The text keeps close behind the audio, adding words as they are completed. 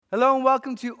Hello and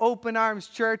welcome to Open Arms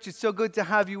Church. It's so good to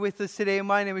have you with us today.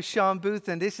 My name is Sean Booth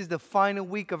and this is the final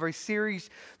week of our series,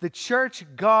 The Church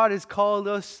God Has Called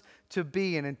Us to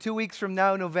Be. And in 2 weeks from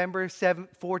now, November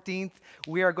 14th,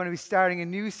 we are going to be starting a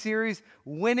new series,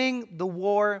 Winning the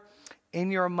War in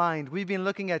Your Mind. We've been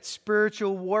looking at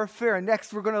spiritual warfare, and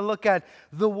next we're going to look at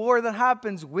the war that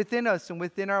happens within us and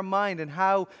within our mind, and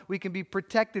how we can be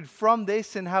protected from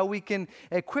this, and how we can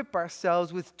equip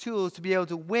ourselves with tools to be able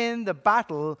to win the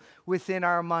battle within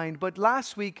our mind. But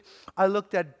last week I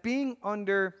looked at being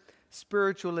under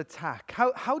spiritual attack.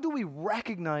 How do we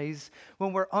recognize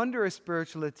when we're under a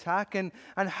spiritual attack, and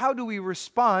how do we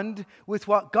respond with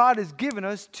what God has given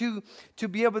us to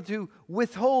be able to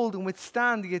withhold and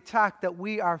withstand the attack that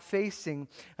we are facing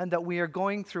and that we are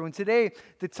going through. And today,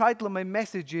 the title of my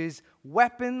message is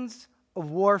Weapons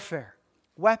of Warfare.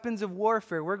 Weapons of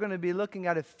warfare. We're going to be looking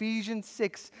at Ephesians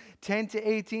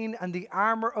 6:10-18 and the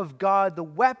armor of God, the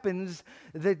weapons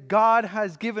that God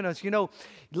has given us. You know,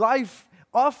 life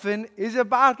often is a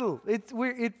battle.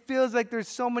 It feels like there's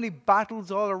so many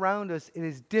battles all around us. It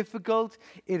is difficult,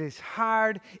 it is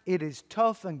hard, it is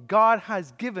tough, and God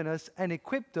has given us and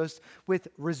equipped us with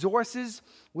resources,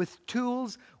 with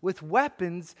tools, with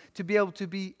weapons to be able to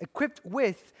be equipped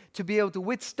with, to be able to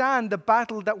withstand the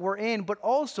battle that we're in, but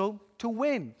also to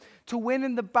win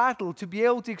in the battle, to be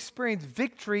able to experience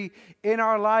victory in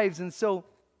our lives. And so,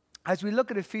 as we look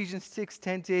at Ephesians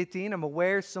 6:10-18, I'm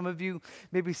aware some of you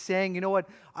may be saying, you know what,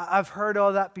 I've heard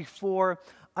all that before,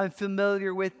 I'm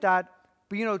familiar with that.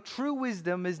 But you know, true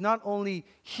wisdom is not only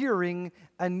hearing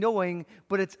and knowing,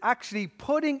 but it's actually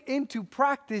putting into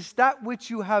practice that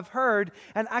which you have heard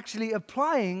and actually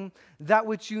applying that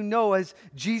which you know. As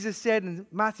Jesus said in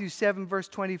Matthew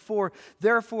 7:24,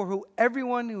 therefore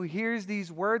everyone who hears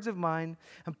these words of mine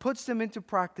and puts them into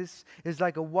practice is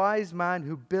like a wise man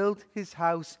who built his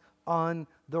house on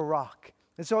the rock.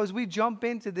 And so as we jump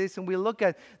into this and we look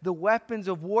at the weapons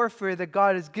of warfare that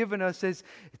God has given us, as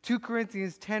 2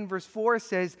 Corinthians 10:4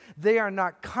 says, they are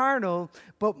not carnal,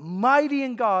 but mighty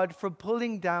in God for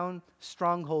pulling down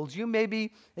strongholds. You may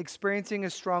be experiencing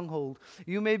a stronghold.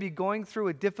 You may be going through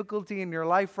a difficulty in your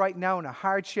life right now, and a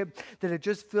hardship that it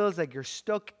just feels like you're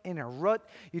stuck in a rut.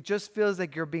 It just feels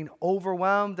like you're being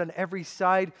overwhelmed on every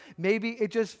side. Maybe it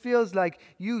just feels like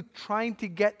you trying to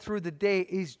get through the day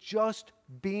is just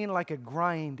being like a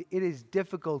grind. It is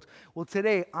difficult. Well,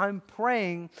 today I'm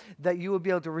praying that you will be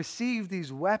able to receive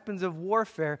these weapons of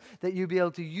warfare, that you'll be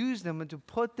able to use them and to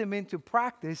put them into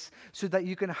practice so that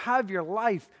you can have your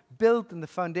life built in the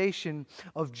foundation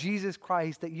of Jesus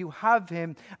Christ, that you have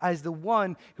Him as the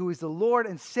one who is the Lord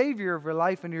and Savior of your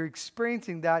life, and you're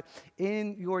experiencing that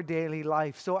in your daily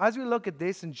life. So as we look at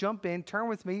this and jump in, turn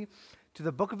with me to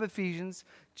the book of Ephesians,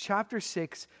 chapter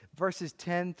 6, verses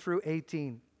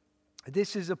 10-18.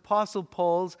 This is Apostle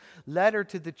Paul's letter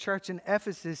to the church in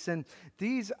Ephesus, and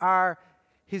these are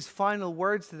his final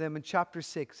words to them in chapter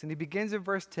 6. And he begins in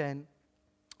verse 10,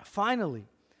 finally,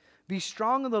 be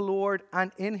strong in the Lord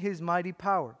and in His mighty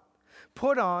power.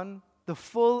 Put on the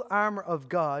full armor of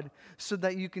God so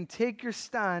that you can take your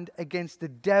stand against the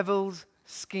devil's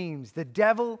schemes. The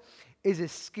devil is a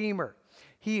schemer.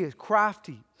 He is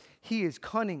crafty. He is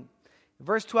cunning.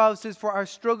 Verse 12 says, for our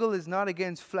struggle is not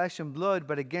against flesh and blood,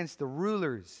 but against the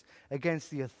rulers,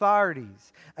 against the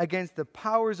authorities, against the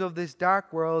powers of this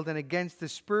dark world, and against the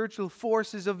spiritual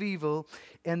forces of evil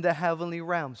in the heavenly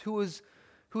realms. Who is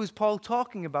Paul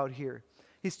talking about here?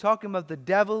 He's talking about the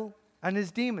devil and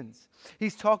his demons.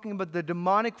 He's talking about the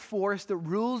demonic force that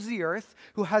rules the earth,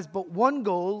 who has but one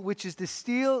goal, which is to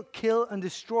steal, kill, and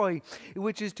destroy,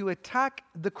 which is to attack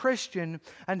the Christian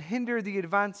and hinder the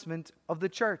advancement of the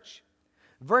church.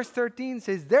 Verse 13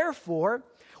 says, therefore,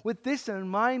 with this in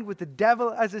mind, with the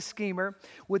devil as a schemer,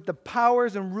 with the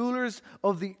powers and rulers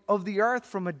of the earth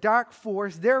from a dark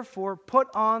force, therefore put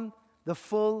on the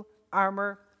full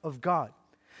armor of God,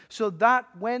 so that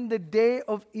when the day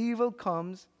of evil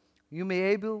comes, you may be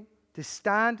able to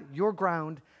stand your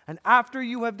ground, and after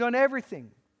you have done everything,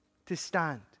 to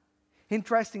stand.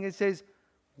 Interesting, it says,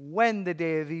 when the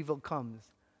day of evil comes.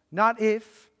 Not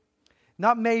if,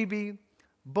 not maybe,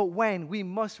 but when. We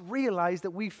must realize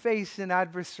that we face an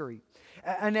adversary,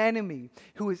 an enemy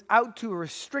who is out to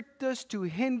restrict us, to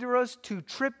hinder us, to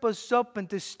trip us up, and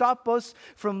to stop us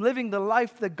from living the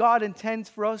life that God intends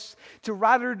for us, to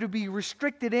rather to be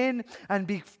restricted in and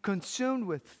be consumed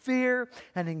with fear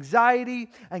and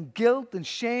anxiety and guilt and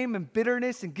shame and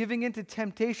bitterness and giving into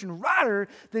temptation, rather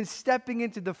than stepping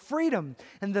into the freedom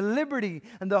and the liberty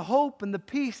and the hope and the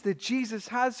peace that Jesus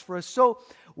has for us. So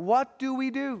what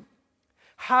do?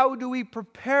 How do we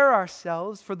prepare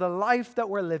ourselves for the life that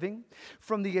we're living,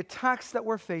 from the attacks that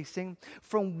we're facing,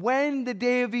 from when the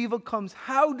day of evil comes?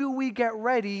 How do we get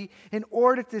ready in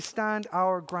order to stand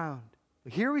our ground?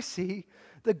 Here we see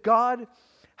that God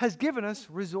has given us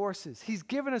resources. He's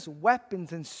given us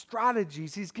weapons and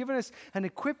strategies. He's given us and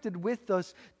equipped with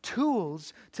us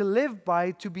tools to live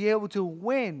by, to be able to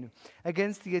win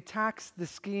against the attacks, the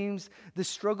schemes, the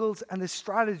struggles, and the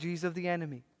strategies of the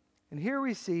enemy. And here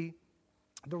we see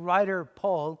the writer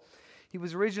Paul. He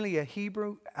was originally a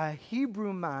Hebrew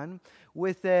man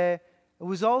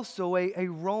was also a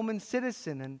Roman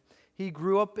citizen, and he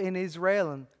grew up in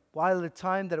Israel, and while at the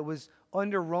time that it was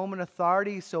under Roman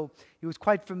authority, so he was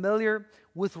quite familiar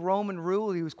with Roman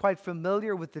rule. He was quite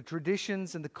familiar with the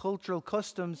traditions and the cultural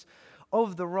customs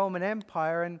of the Roman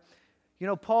Empire. And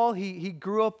Paul, he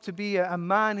grew up to be a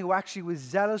man who actually was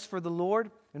zealous for the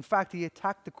Lord. In fact, he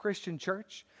attacked the Christian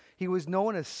church. He was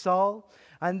known as Saul.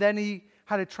 And then he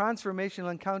had a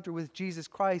transformational encounter with Jesus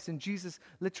Christ. And Jesus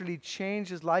literally changed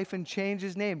his life and changed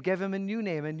his name, gave him a new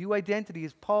name, a new identity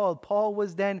as Paul. Paul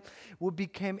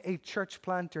became a church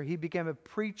planter. He became a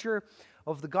preacher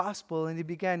of the gospel. And he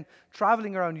began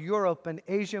traveling around Europe and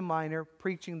Asia Minor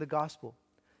preaching the gospel.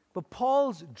 But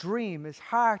Paul's dream, his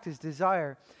heart, his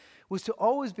desire was to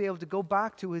always be able to go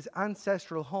back to his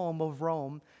ancestral home of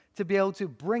Rome, to be able to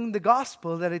bring the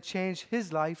gospel that had changed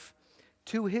his life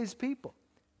to his people.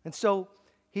 And so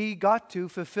he got to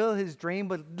fulfill his dream,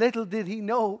 but little did he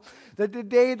know that the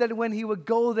day that when he would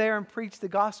go there and preach the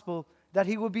gospel, that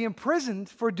he would be imprisoned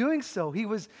for doing so. He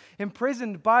was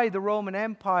imprisoned by the Roman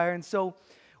Empire. And so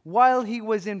while he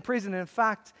was in prison, in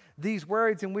fact, these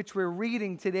words in which we're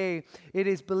reading today, it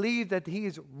is believed that he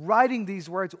is writing these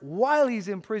words while he's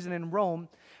in prison in Rome.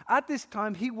 At this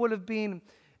time, he would have been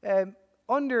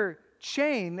under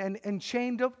chain and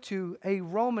chained up to a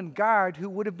Roman guard who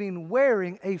would have been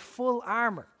wearing a full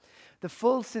armor, the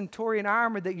full centurion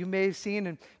armor that you may have seen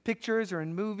in pictures or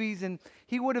in movies. And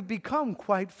he would have become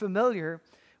quite familiar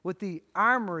with the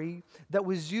armory that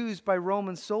was used by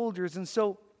Roman soldiers. And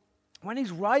so when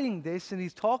he's writing this and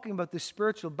he's talking about the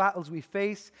spiritual battles we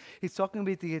face, he's talking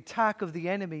about the attack of the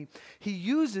enemy, he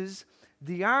uses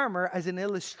the armor as an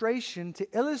illustration to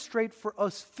illustrate for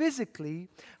us physically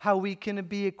how we can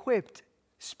be equipped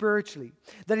spiritually.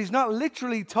 That he's not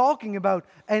literally talking about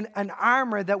an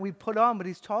armor that we put on, but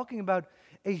he's talking about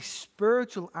a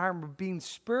spiritual armor, being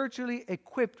spiritually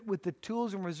equipped with the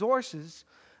tools and resources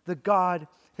that God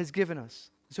has given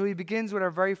us. So he begins with our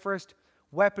very first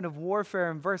weapon of warfare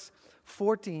in verse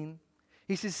 14.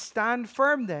 He says, "Stand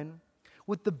firm then,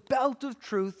 with the belt of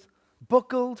truth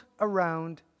buckled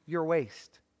around your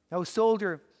waist." Now, a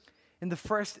soldier in the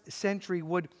first century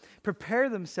would prepare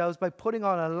themselves by putting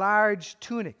on a large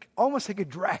tunic, almost like a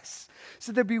dress.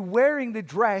 So they'd be wearing the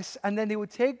dress, and then they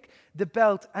would take the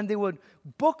belt and they would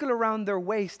buckle around their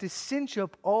waist to cinch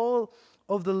up all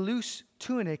of the loose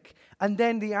tunic, and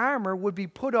then the armor would be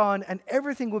put on and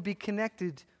everything would be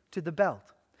connected to the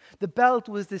belt. The belt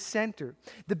was the center.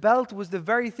 The belt was the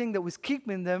very thing that was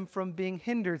keeping them from being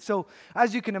hindered. So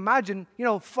as you can imagine,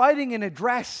 fighting in a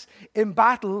dress in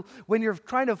battle, when you're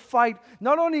trying to fight,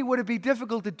 not only would it be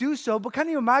difficult to do so, but can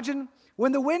you imagine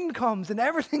when the wind comes and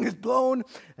everything is blown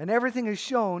and everything is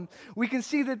shown? We can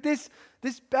see that this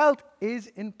belt is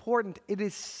important. It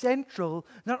is central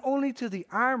not only to the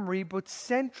armory, but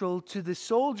central to the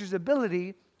soldier's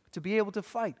ability to be able to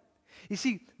fight. You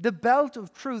see, the belt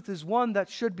of truth is one that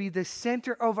should be the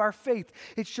center of our faith.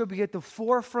 It should be at the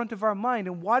forefront of our mind.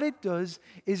 And what it does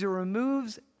is it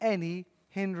removes any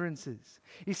hindrances.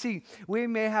 You see, we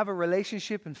may have a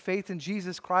relationship and faith in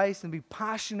Jesus Christ and be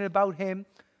passionate about Him,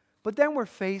 but then we're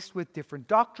faced with different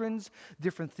doctrines,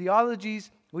 different theologies.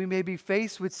 We may be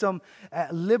faced with some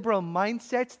liberal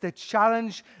mindsets that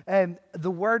challenge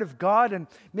the Word of God, and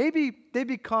maybe they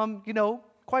become,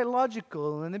 quite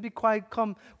logical, and they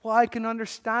become, well, I can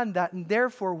understand that, and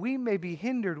therefore we may be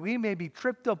hindered, we may be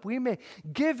tripped up, we may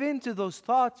give in to those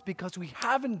thoughts because we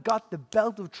haven't got the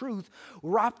belt of truth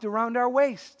wrapped around our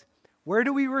waist. Where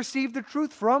do we receive the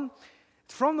truth from?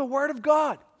 It's from the Word of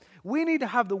God. We need to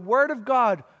have the Word of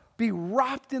God, be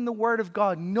wrapped in the Word of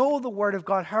God, know the Word of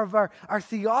God, have our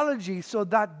theology, so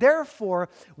that therefore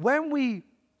when we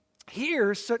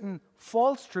hear certain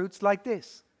false truths like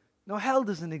this, no, hell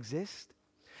doesn't exist.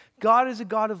 God is a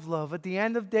God of love. At the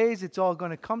end of days, it's all going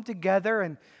to come together.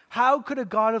 And how could a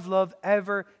God of love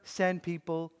ever send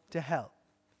people to hell?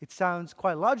 It sounds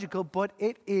quite logical, but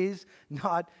it is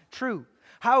not true.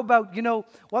 How about,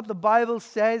 what the Bible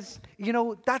says?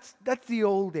 That's the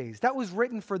old days. That was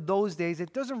written for those days.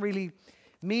 It doesn't really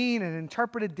mean and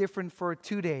interpreted different for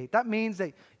today. That means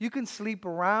that you can sleep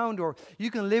around or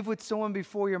you can live with someone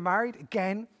before you're married.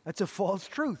 Again, that's a false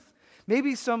truth.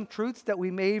 Maybe some truths that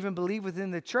we may even believe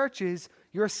within the church is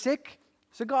you're sick,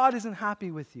 so God isn't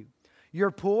happy with you.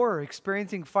 You're poor or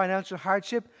experiencing financial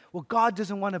hardship, well, God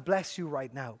doesn't want to bless you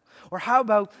right now. Or how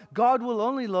about God will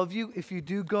only love you if you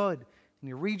do good and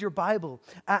you read your Bible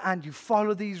and you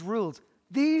follow these rules.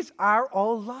 These are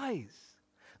all lies.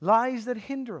 Lies that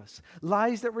hinder us,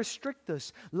 lies that restrict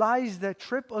us, lies that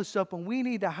trip us up, and we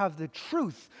need to have the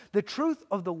truth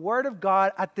of the Word of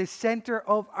God at the center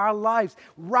of our lives,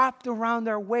 wrapped around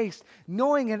our waist,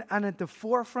 knowing it and at the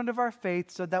forefront of our faith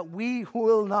so that we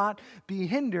will not be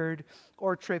hindered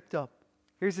or tripped up.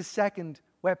 Here's the second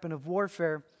weapon of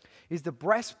warfare, is the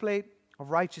breastplate of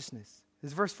righteousness.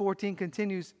 As verse 14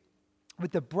 continues,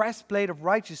 with the breastplate of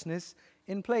righteousness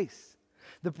in place.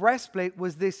 The breastplate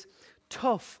was this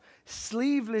tough,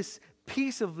 sleeveless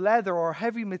piece of leather or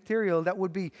heavy material that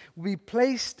would be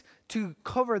placed to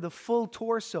cover the full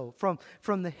torso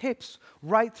from the hips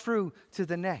right through to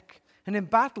the neck. And in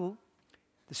battle,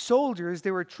 the soldiers,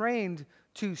 they were trained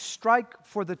to strike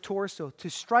for the torso, to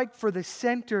strike for the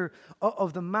center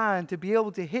of the man, to be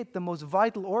able to hit the most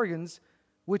vital organs,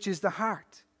 which is the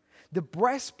heart. The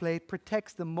breastplate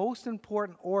protects the most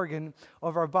important organ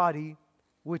of our body,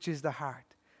 which is the heart.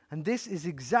 And this is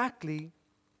exactly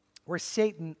where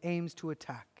Satan aims to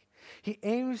attack. He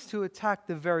aims to attack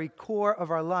the very core of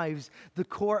our lives, the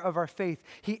core of our faith.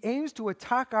 He aims to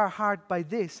attack our heart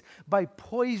by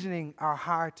poisoning our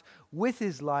heart with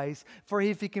his lies. For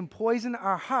if he can poison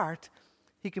our heart,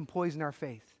 he can poison our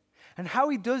faith. And how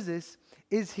he does this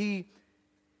is he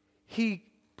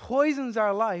poisons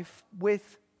our life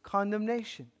with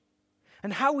condemnation.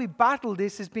 And how we battle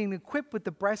this is being equipped with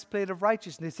the breastplate of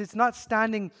righteousness. It's not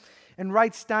standing in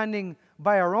right standing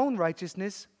by our own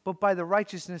righteousness, but by the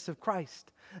righteousness of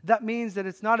Christ. That means that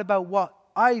it's not about what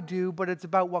I do, but it's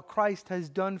about what Christ has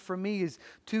done for me. As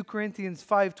 2 Corinthians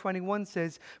 5:21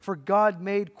 says, for God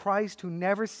made Christ, who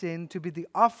never sinned, to be the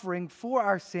offering for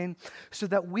our sin, so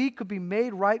that we could be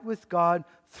made right with God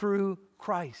through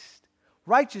Christ.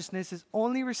 Righteousness is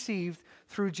only received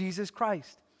through Jesus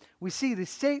Christ. We see that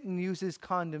Satan uses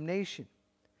condemnation,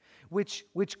 which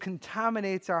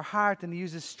contaminates our heart, and he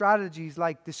uses strategies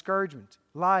like discouragement,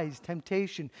 lies,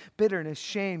 temptation, bitterness,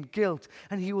 shame, guilt.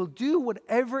 And he will do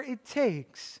whatever it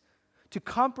takes to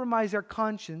compromise our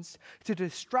conscience, to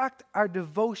distract our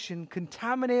devotion,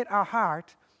 contaminate our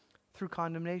heart through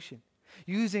condemnation,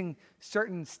 using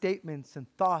certain statements and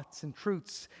thoughts and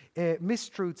truths,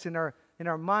 mistruths in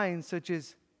our minds, such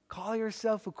as, call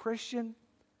yourself a Christian?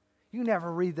 You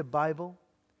never read the Bible.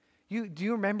 Do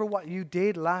you remember what you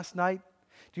did last night?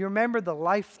 Do you remember the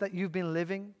life that you've been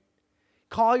living?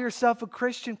 Call yourself a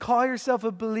Christian. Call yourself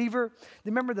a believer.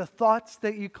 Remember the thoughts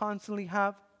that you constantly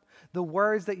have? The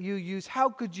words that you use. How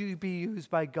could you be used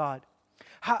by God?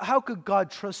 How could God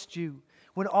trust you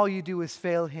when all you do is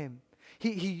fail him?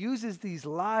 He uses these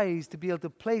lies to be able to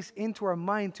place into our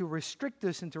mind to restrict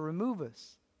us and to remove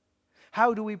us.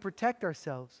 How do we protect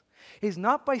ourselves? Is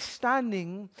not by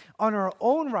standing on our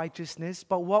own righteousness,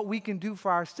 but what we can do for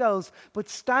ourselves, but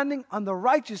standing on the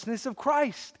righteousness of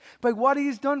Christ, by what he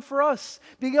has done for us.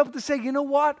 Being able to say, you know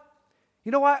what?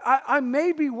 I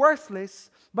may be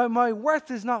worthless, but my worth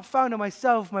is not found in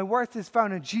myself. My worth is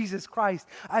found in Jesus Christ.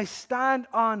 I stand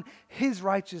on his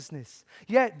righteousness.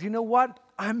 Yet, do you know what?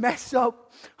 I mess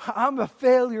up. I'm a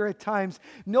failure at times.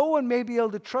 No one may be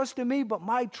able to trust in me, but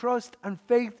my trust and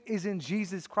faith is in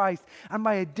Jesus Christ. And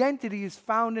my identity is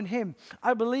found in him.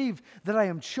 I believe that I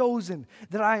am chosen,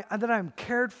 that I am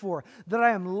cared for, that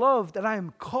I am loved, that I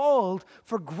am called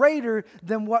for greater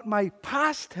than what my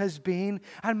past has been.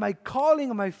 And my calling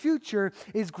and my future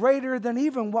is greater than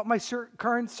even what my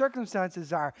current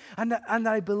circumstances are. And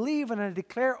I believe and I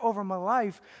declare over my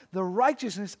life the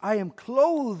righteousness. I am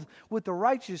clothed with the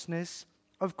righteousness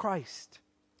of Christ.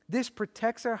 This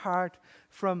protects our heart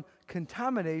from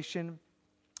contamination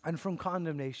and from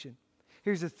condemnation.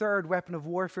 Here's a third weapon of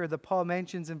warfare that Paul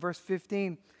mentions in verse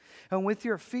 15. And with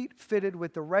your feet fitted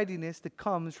with the readiness that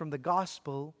comes from the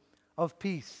gospel of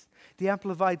peace. The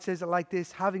Amplified says it like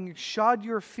this: having shod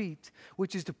your feet,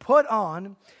 which is to put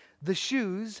on the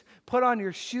shoes, put on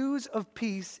your shoes of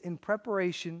peace in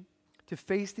preparation to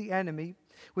face the enemy,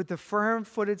 with the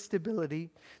firm-footed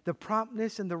stability, the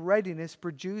promptness and the readiness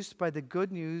produced by the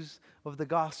good news of the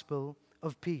gospel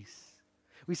of peace.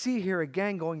 We see here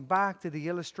again, going back to the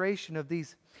illustration of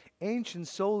these ancient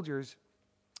soldiers,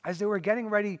 as they were getting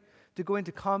ready to go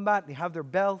into combat, they have their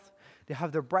belt, they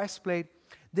have their breastplate,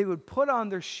 they would put on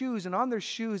their shoes, and on their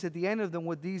shoes at the end of them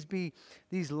would be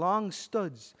these long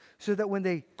studs, so that when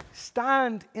they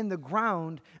stand in the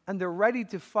ground and they're ready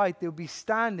to fight, they'll be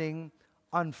standing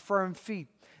on firm feet.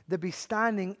 They'll be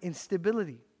standing in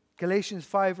stability. Galatians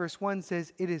 5 verse 1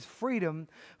 says, it is freedom,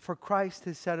 for Christ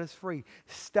has set us free.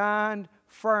 Stand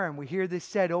firm. We hear this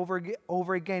said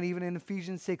over again, even in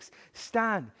Ephesians 6.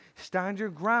 Stand your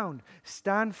ground.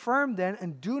 Stand firm then,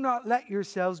 and do not let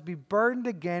yourselves be burdened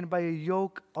again by a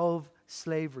yoke of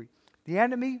slavery. The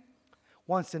enemy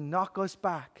wants to knock us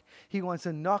back. He wants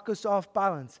to knock us off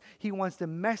balance. He wants to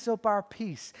mess up our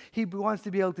peace. He wants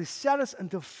to be able to set us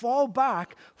and to fall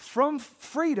back from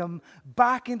freedom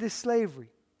back into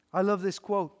slavery. I love this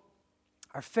quote.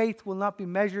 Our faith will not be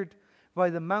measured by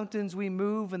the mountains we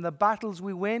move and the battles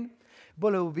we win,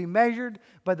 but it will be measured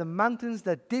by the mountains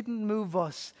that didn't move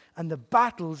us and the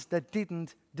battles that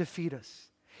didn't defeat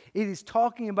us. It is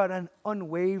talking about an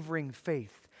unwavering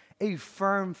faith, a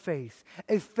firm faith,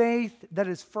 a faith that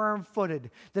is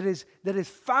firm-footed, that is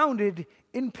founded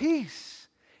in peace,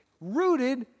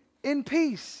 rooted in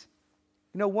peace.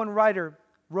 You know, one writer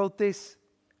wrote this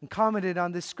and commented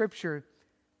on this scripture,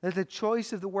 that the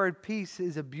choice of the word peace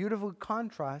is a beautiful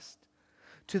contrast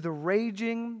to the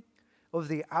raging of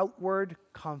the outward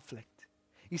conflict.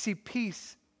 You see,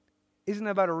 peace isn't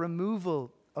about a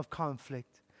removal of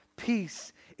conflict.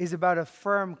 Peace is about a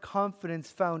firm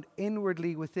confidence found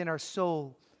inwardly within our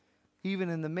soul, even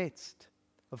in the midst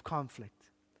of conflict.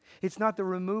 It's not the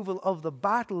removal of the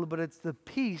battle, but it's the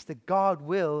peace that God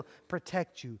will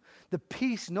protect you. The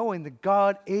peace knowing that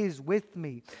God is with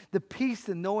me. The peace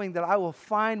in knowing that I will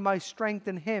find my strength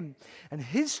in Him. And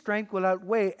His strength will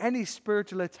outweigh any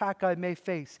spiritual attack I may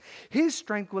face. His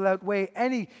strength will outweigh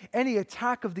any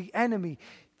attack of the enemy.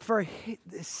 For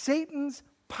Satan's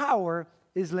power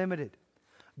is limited.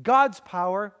 God's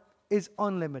power is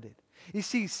unlimited. You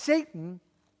see, Satan,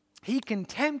 he can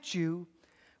tempt you,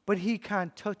 but he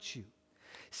can't touch you.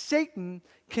 Satan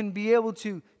can be able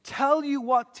to tell you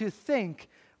what to think,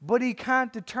 but he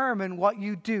can't determine what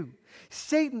you do.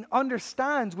 Satan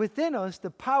understands within us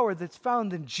the power that's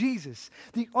found in Jesus,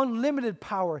 the unlimited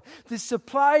power, the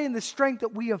supply and the strength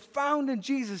that we have found in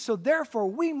Jesus. So therefore,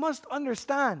 we must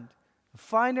understand,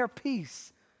 find our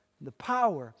peace, the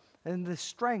power and the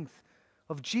strength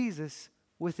of Jesus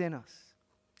within us.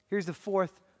 Here's the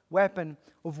fourth weapon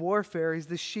of warfare, is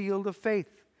the shield of faith.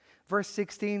 Verse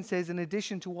 16 says, in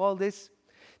addition to all this,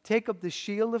 take up the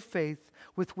shield of faith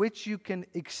with which you can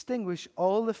extinguish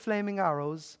all the flaming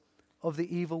arrows of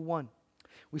the evil one.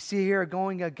 We see here,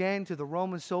 going again to the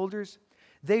Roman soldiers,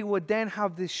 they would then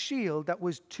have this shield that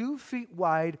was 2 feet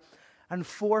wide and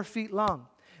 4 feet long.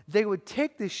 They would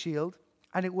take this shield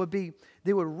and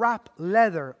they would wrap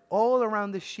leather all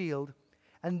around the shield,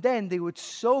 and then they would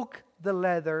soak the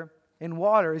leather in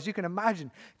water. As you can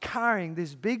imagine, carrying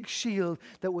this big shield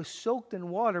that was soaked in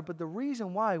water. But the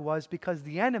reason why was because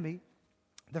the enemy,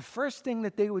 the first thing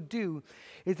that they would do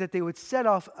is that they would set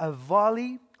off a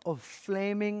volley of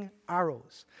flaming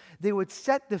arrows. They would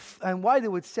and why they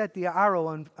would set the arrow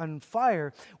on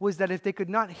fire was that if they could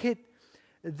not hit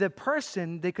the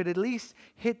person, they could at least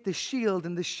hit the shield,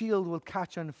 and the shield will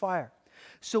catch on fire.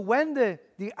 So when the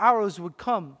arrows would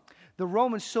come, the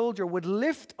Roman soldier would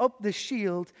lift up the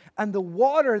shield, and the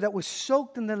water that was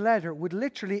soaked in the leather would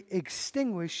literally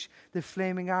extinguish the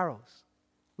flaming arrows.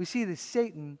 We see that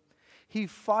Satan, he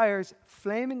fires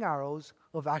flaming arrows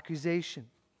of accusation,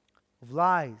 of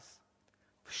lies,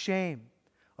 of shame,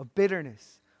 of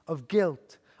bitterness, of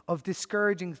guilt, of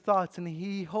discouraging thoughts, and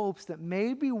he hopes that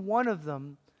maybe one of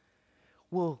them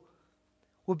will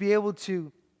be able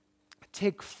to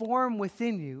take form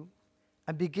within you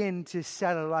and begin to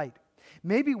set alight.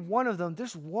 Maybe one of them,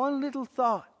 there's one little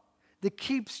thought that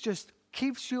keeps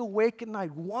you awake at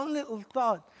night. One little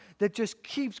thought that just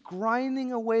keeps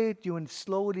grinding away at you and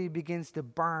slowly begins to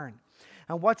burn.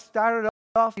 And what started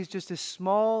off is just a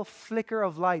small flicker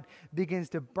of light begins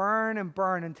to burn and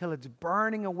burn until it's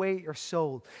burning away at your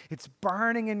soul. It's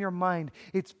burning in your mind.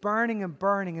 It's burning and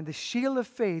burning. And the shield of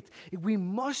faith, we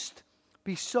must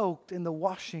be soaked in the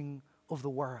washing of the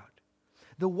Word.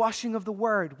 The washing of the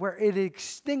Word, where it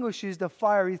extinguishes the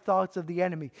fiery thoughts of the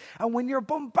enemy. And when you're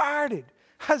bombarded,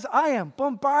 as I am,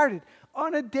 bombarded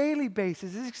on a daily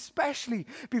basis, especially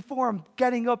before I'm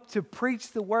getting up to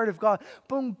preach the Word of God,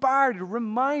 bombarded,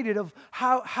 reminded of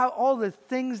how all the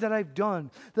things that I've done,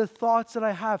 the thoughts that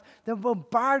I have, then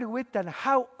bombarded with that, and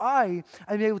how I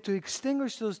am able to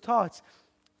extinguish those thoughts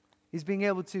is being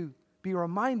able to be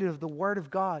reminded of the Word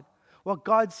of God. what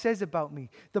God says about me,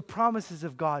 the promises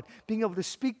of God, being able to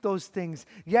speak those things.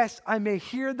 Yes, I may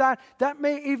hear that. That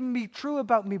may even be true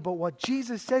about me, but what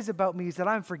Jesus says about me is that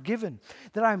I'm forgiven,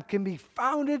 that I can be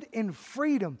founded in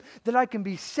freedom, that I can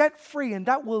be set free, and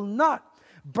that will not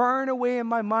burn away in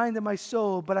my mind and my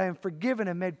soul, but I am forgiven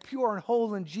and made pure and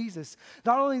whole in Jesus.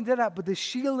 Not only that, but the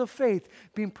shield of faith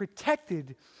being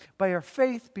protected by our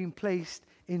faith being placed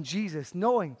in Jesus,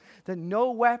 knowing that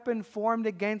no weapon formed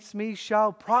against me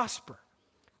shall prosper,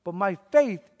 but my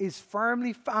faith is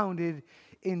firmly founded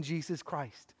in Jesus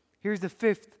Christ. Here's the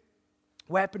fifth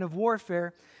weapon of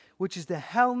warfare, which is the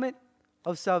helmet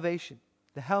of salvation.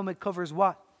 The helmet covers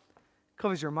what?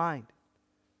 Covers your mind,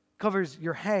 covers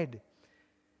your head.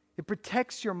 It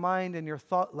protects your mind and your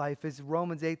thought life. As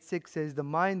Romans 8:6 says, the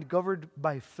mind governed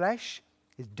by flesh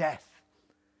is death,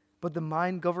 but the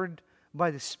mind governed by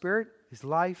the Spirit is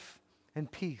life and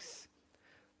peace.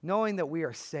 Knowing that we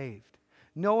are saved,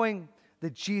 knowing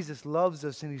that Jesus loves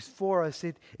us and He's for us,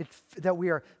 that we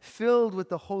are filled with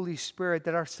the Holy Spirit,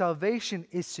 that our salvation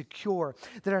is secure,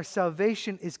 that our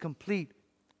salvation is complete.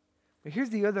 But here's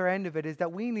the other end of it, is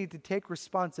that we need to take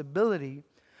responsibility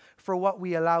for what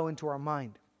we allow into our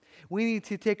mind. We need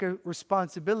to take a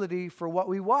responsibility for what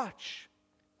we watch,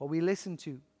 what we listen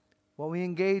to, what we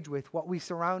engage with, what we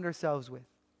surround ourselves with.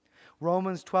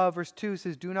 Romans 12 verse 2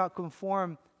 says, do not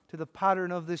conform to the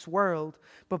pattern of this world,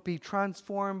 but be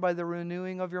transformed by the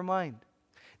renewing of your mind.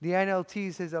 The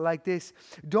NLT says it like this: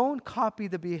 don't copy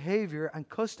the behavior and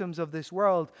customs of this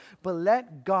world, but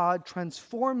let God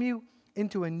transform you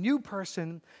into a new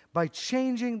person by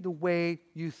changing the way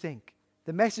you think.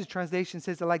 The Message translation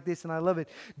says it like this, and I love it.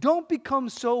 Don't become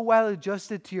so well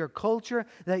adjusted to your culture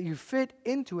that you fit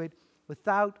into it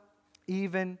without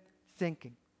even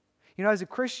thinking. You know, as a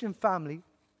Christian family,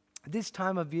 this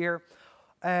time of year,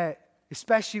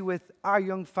 especially with our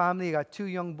young family, I got two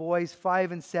young boys,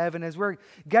 5 and 7, as we're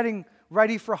getting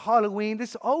ready for Halloween,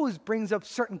 this always brings up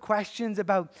certain questions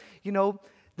about, you know,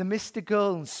 the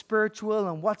mystical and spiritual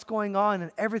and what's going on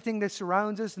and everything that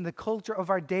surrounds us and the culture of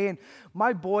our day. And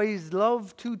my boys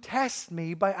love to test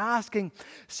me by asking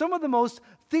some of the most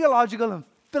theological and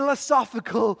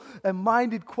philosophical and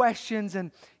minded questions.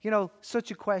 And, you know,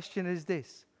 such a question is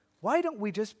this: why don't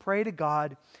we just pray to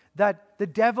God that the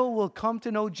devil will come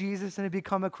to know Jesus and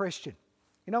become a Christian?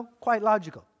 You know, quite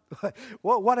logical.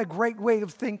 What a great way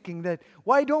of thinking that.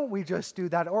 Why don't we just do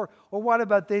that? Or what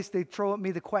about this? They throw at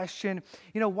me the question,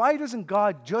 you know, why doesn't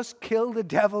God just kill the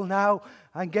devil now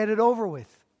and get it over with?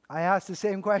 I ask the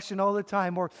same question all the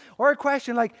time. Or a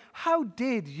question like, how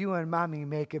did you and mommy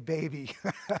make a baby?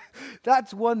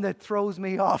 That's one that throws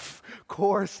me off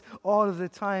course all of the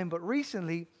time. But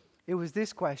recently, it was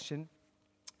this question: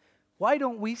 why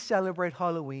don't we celebrate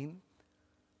Halloween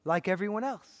like everyone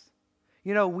else?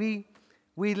 You know, we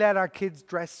let our kids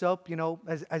dress up, you know,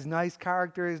 as nice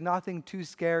characters, nothing too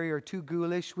scary or too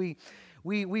ghoulish.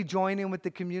 We join in with the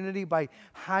community by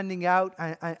handing out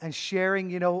and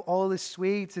sharing, you know, all the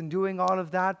sweets and doing all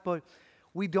of that. But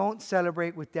we don't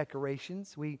celebrate with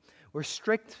decorations. We're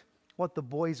strict what the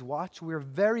boys watch. We're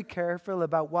very careful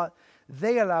about what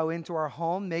they allow into our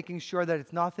home, making sure that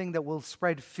it's nothing that will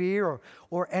spread fear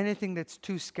or anything that's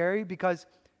too scary, because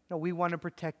we want to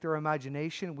protect their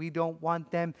imagination. We don't want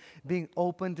them being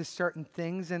open to certain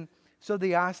things. And so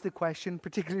they asked the question,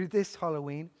 particularly this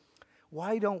Halloween,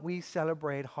 why don't we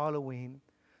celebrate Halloween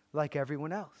like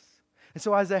everyone else? And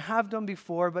so, as I have done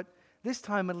before, but this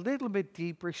time a little bit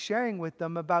deeper, sharing with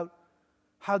them about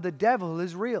how the devil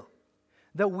is real.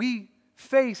 That we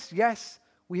face, yes,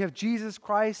 we have Jesus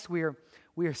Christ, we are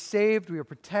saved, we are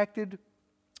protected,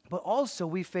 but also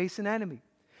we face an enemy.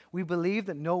 We believe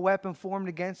that no weapon formed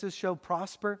against us shall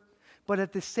prosper. But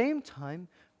at the same time,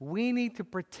 we need to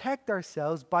protect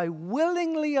ourselves by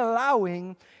willingly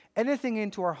allowing anything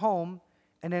into our home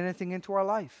and anything into our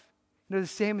life. You know, the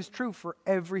same is true for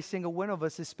every single one of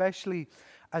us, especially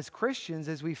as Christians,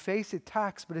 as we face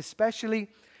attacks, but especially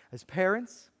as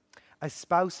parents, as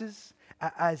spouses,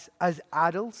 as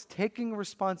adults, taking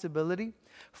responsibility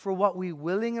for what we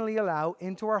willingly allow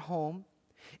into our home,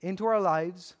 into our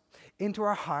lives, into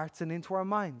our hearts, and into our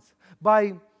minds.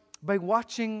 By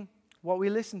watching what we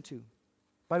listen to,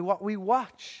 by what we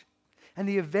watch, and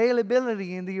the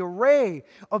availability and the array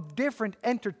of different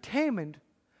entertainment,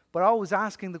 but always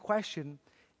asking the question,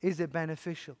 is it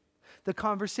beneficial? The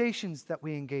conversations that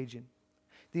we engage in,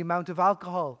 the amount of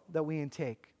alcohol that we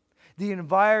intake, the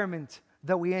environment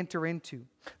that we enter into,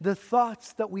 the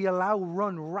thoughts that we allow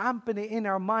run rampant in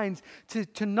our minds,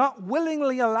 to not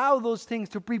willingly allow those things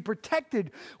to be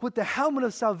protected with the helmet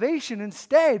of salvation.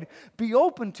 Instead, be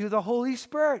open to the Holy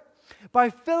Spirit. by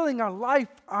filling our life,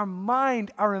 our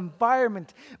mind, our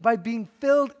environment, by being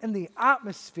filled in the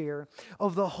atmosphere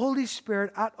of the Holy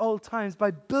Spirit at all times,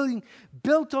 by being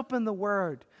built up in the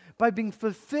Word, by being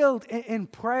fulfilled in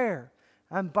prayer,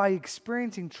 and by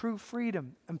experiencing true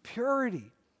freedom and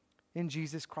purity in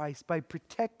Jesus Christ, by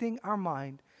protecting our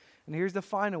mind. And here's the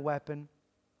final weapon,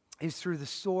 is through the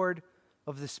sword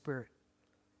of the Spirit.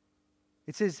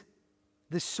 It says,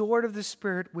 the sword of the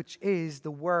Spirit, which is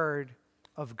the Word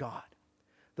of God.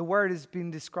 The Word is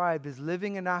being described as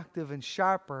living and active and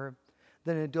sharper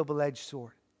than a double-edged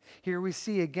sword. Here we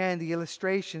see again the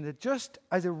illustration that just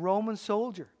as a Roman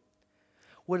soldier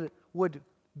would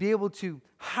be able to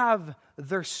have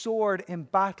their sword in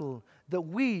battle, that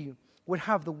we would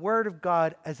have the Word of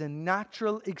God as a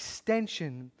natural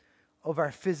extension of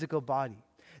our physical body.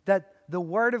 That the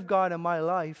Word of God in my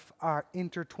life are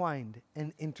intertwined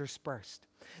and interspersed.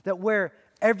 That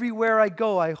everywhere I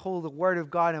go, I hold the Word of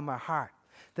God in my heart.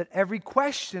 That every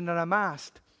question that I'm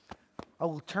asked, I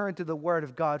will turn to the Word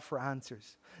of God for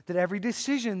answers. That every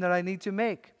decision that I need to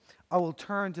make, I will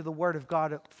turn to the Word of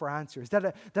God for answers.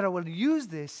 That I will use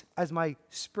this as my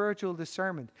spiritual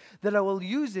discernment. That I will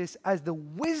use this as the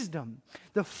wisdom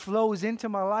that flows into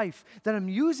my life. That I'm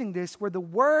using this where the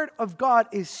Word of God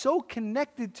is so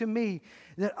connected to me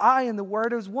that I and the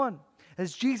Word is one.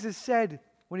 As Jesus said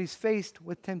when he's faced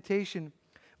with temptation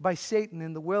by Satan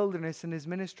in the wilderness in his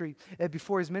ministry,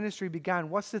 before his ministry began,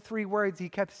 what's the 3 words he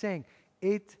kept saying?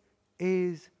 It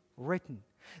is written.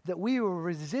 That we will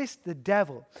resist the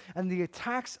devil and the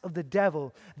attacks of the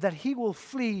devil, that he will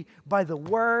flee by the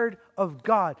Word of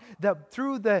God. That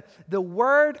through the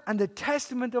Word and the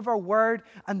testament of our Word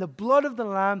and the blood of the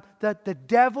Lamb, that the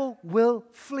devil will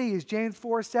flee. As James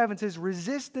 4:7 says,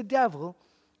 resist the devil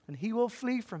and he will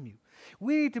flee from you.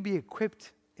 We need to be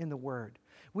equipped in the Word.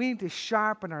 We need to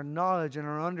sharpen our knowledge and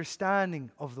our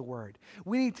understanding of the Word.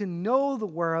 We need to know the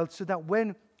world so that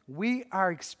when we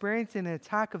are experiencing an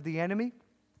attack of the enemy,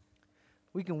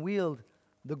 we can wield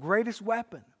the greatest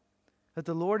weapon that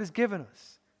the Lord has given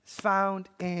us. It's found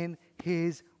in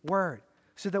His Word,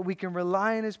 so that we can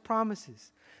rely on His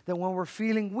promises. That when we're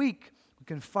feeling weak, we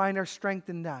can find our strength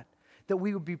in that. That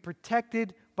we will be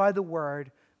protected by the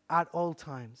Word at all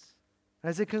times.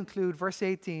 As I conclude, verse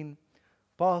 18,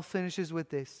 Paul finishes with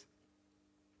this.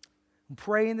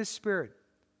 Pray in the Spirit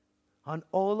on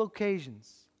all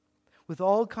occasions, with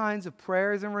all kinds of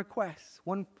prayers and requests.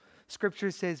 One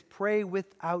Scripture says, pray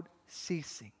without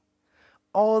ceasing,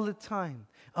 all the time,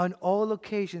 on all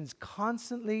occasions,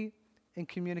 constantly in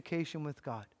communication with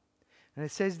God. And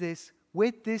it says this,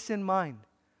 with this in mind,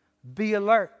 be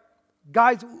alert.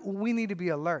 Guys, we need to be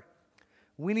alert.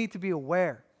 We need to be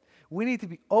aware. We need to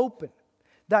be open.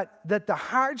 That the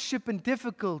hardship and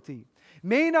difficulty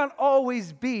may not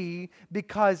always be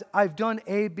because I've done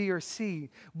A, B, or C,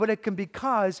 but it can be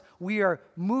because we are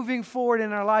moving forward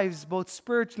in our lives, both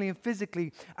spiritually and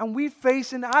physically, and we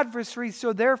face an adversary,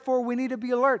 so therefore we need to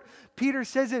be alert. Peter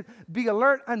says it, be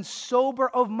alert and sober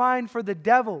of mind, for the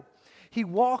devil, he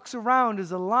walks around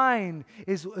as a lion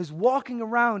is walking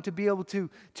around to be able to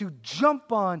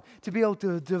jump on, to be able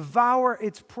to devour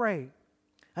its prey.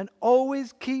 And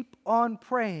always keep on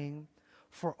praying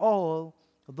for all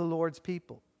of the Lord's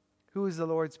people. Who is the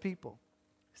Lord's people?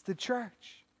 It's the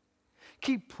church.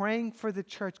 Keep praying for the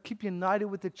church. Keep united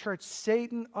with the church.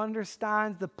 Satan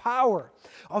understands the power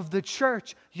of the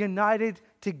church united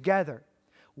together.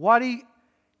 What he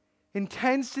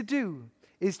intends to do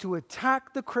is to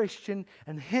attack the Christian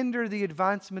and hinder the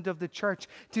advancement of the church,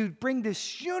 to bring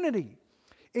disunity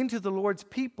into the Lord's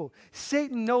people.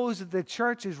 Satan knows that the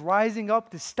church is rising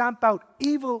up to stamp out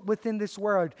evil within this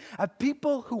world. A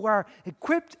people who are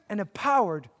equipped and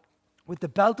empowered with the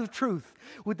belt of truth,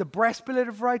 with the breastplate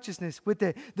of righteousness, with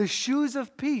the shoes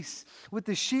of peace, with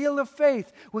the shield of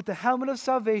faith, with the helmet of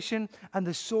salvation, and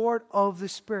the sword of the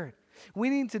Spirit. We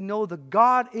need to know that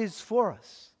God is for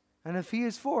us. And if He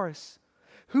is for us,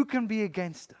 who can be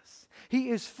against us? He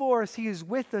is for us. He is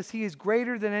with us. He is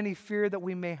greater than any fear that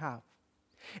we may have,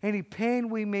 any pain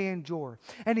we may endure,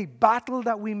 any battle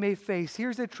that we may face.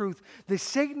 Here's the truth. The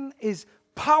Satan is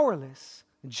powerless.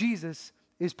 Jesus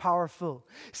is powerful.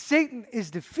 Satan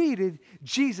is defeated.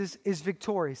 Jesus is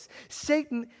victorious.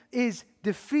 Satan is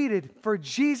defeated, for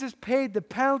Jesus paid the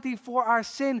penalty for our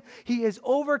sin. He has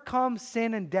overcome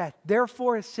sin and death.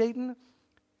 Therefore, Satan,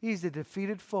 he's a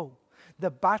defeated foe. The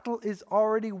battle is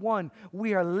already won.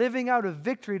 We are living out a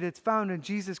victory that's found in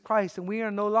Jesus Christ, and we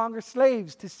are no longer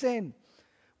slaves to sin.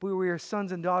 We are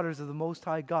sons and daughters of the Most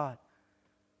High God.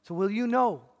 So will you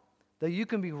know that you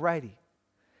can be ready,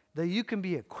 that you can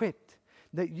be equipped,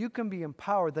 that you can be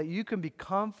empowered, that you can be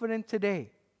confident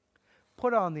today?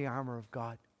 put on the armor of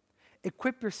God.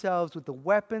 Equip yourselves with the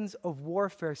weapons of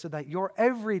warfare so that your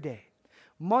every day,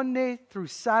 Monday through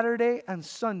Saturday and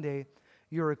Sunday,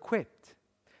 you're equipped,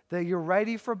 that you're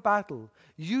ready for battle.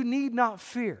 You need not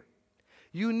fear.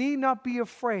 You need not be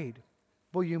afraid,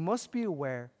 but you must be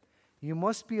aware, you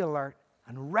must be alert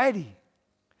and ready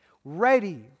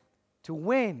to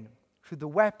win through the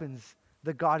weapons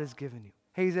that God has given you.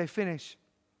 Hey, as I finish,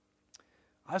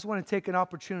 I just want to take an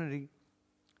opportunity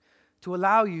to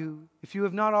allow you, if you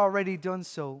have not already done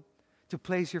so, to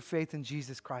place your faith in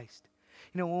Jesus Christ.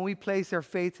 You know, when we place our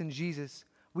faith in Jesus,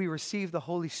 we receive the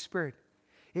Holy Spirit.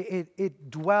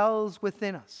 It dwells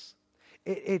within us.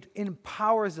 It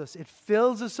empowers us. It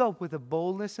fills us up with a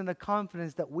boldness and a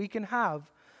confidence that we can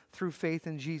have through faith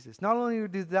in Jesus. Not only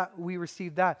do that, we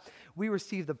receive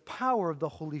the power of the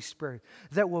Holy Spirit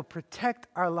that will protect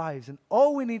our lives. And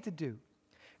all we need to do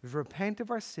is repent of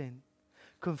our sin,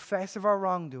 confess of our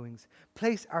wrongdoings,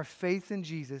 place our faith in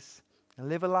Jesus, and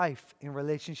live a life in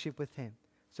relationship with Him.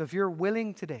 So if you're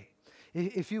willing today,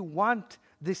 if you want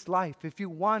this life, if you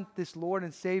want this Lord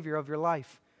and Savior of your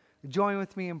life, join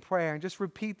with me in prayer and just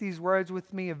repeat these words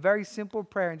with me, a very simple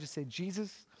prayer, and just say,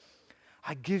 Jesus,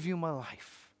 I give you my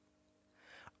life.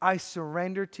 I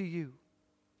surrender to you.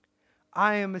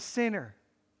 I am a sinner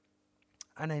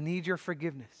and I need your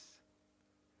forgiveness.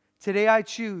 Today I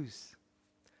choose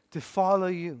to follow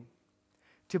you,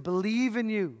 to believe in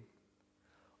you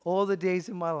all the days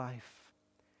of my life.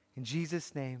 In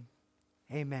Jesus' name,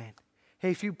 amen.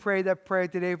 Hey, if you prayed that prayer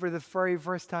today for the very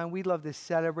first time, we'd love to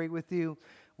celebrate with you.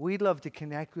 We'd love to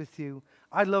connect with you.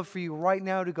 I'd love for you right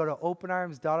now to go to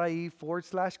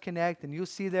openarms.ie/connect, and you'll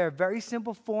see there a very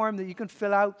simple form that you can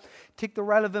fill out. Tick the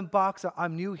relevant box.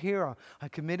 I'm new here. I'm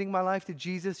committing my life to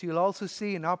Jesus. You'll also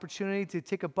see an opportunity to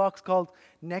tick a box called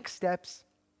Next Steps.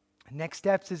 Next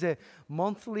Steps is a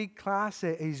monthly class,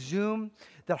 a Zoom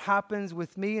that happens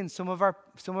with me and some of our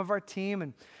team,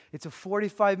 and it's a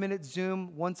 45-minute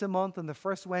Zoom once a month on the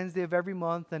first Wednesday of every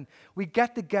month, and we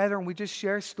get together and we just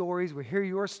share stories. We hear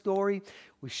your story.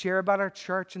 We share about our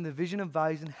church and the vision and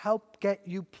values and help get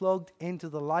you plugged into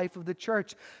the life of the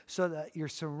church so that you're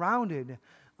surrounded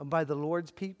by the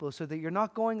Lord's people, so that you're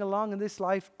not going along in this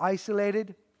life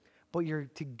isolated, but you're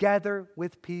together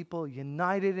with people,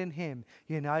 united in Him,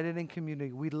 united in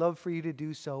community. We'd love for you to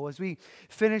do so. As we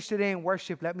finish today in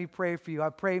worship, let me pray for you. I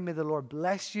pray, may the Lord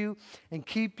bless you and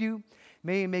keep you.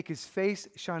 May He make His face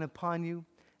shine upon you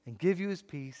and give you His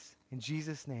peace. In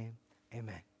Jesus' name,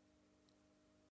 amen.